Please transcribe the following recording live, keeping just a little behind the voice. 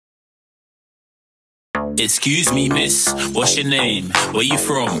Excuse me, miss, what's your name? Where you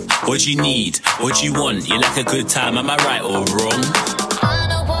from? What do you need? What do you want? You like a good time, am I right or wrong? I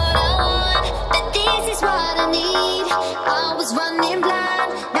know what I want, but this is what I need. I was running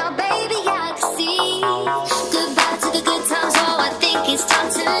blind, now baby I can see. Goodbye to the good times, oh I think it's time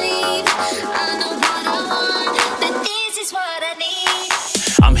to leave. I know what I want, but this is what I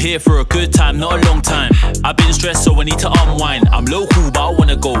need. I'm here for a good time, not a long time. I've been stressed, so I need to unwind. I'm local, but I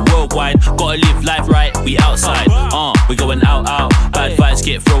wanna go worldwide. Gotta live life right, we outside. We going out. Bad vibes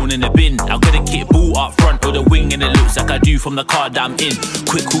get thrown in the bin. I'll get a kit ball up front or the wing, and it looks like I do from the car that I'm in.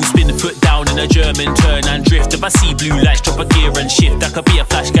 Quick cool spin, foot down in a German turn and drift. If I see blue lights, drop a gear and shift. That could be a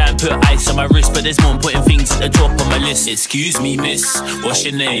flash guy and put ice on my wrist, but there's more putting things at the top of my list. Excuse me, miss, what's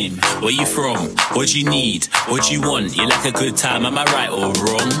your name? Where you from? What do you need? What do you want? You like a good time, am I right or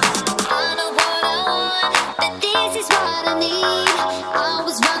wrong? I know what I want, but this is what I need. I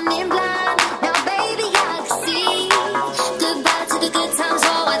was running blind, now baby I can see. Goodbye to the good times,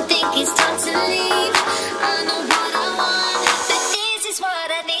 oh I think it's time to leave. I know what I want, but this is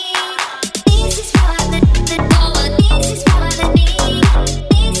what I need. This is what I need, oh this is what I need.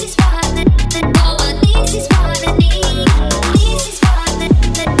 This is what I need, oh this is what I need. This is what I need,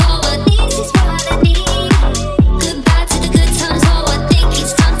 oh this is what I need. Goodbye to the good times, oh I think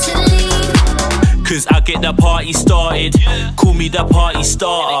it's time to leave. Cause I get the party started, call me the party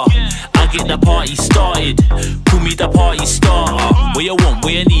starter. I get the party started, call me the party starter. What you want,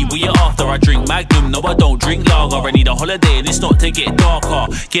 what you need, what you after? I drink Magnum, no I don't drink lager. I need a holiday and it's not to get darker.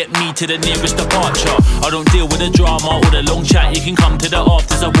 Get me to the nearest departure. I don't deal with the drama or the long chat. You can come to the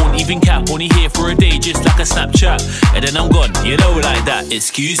afters, I won't even cap. Only here for a day, just like a Snapchat, and then I'm gone, you know, like that.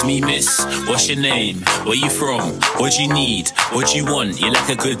 Excuse me, miss, what's your name? Where you from? What do you need? What do you want? You like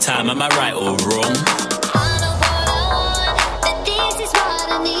a good time, am I right or wrong?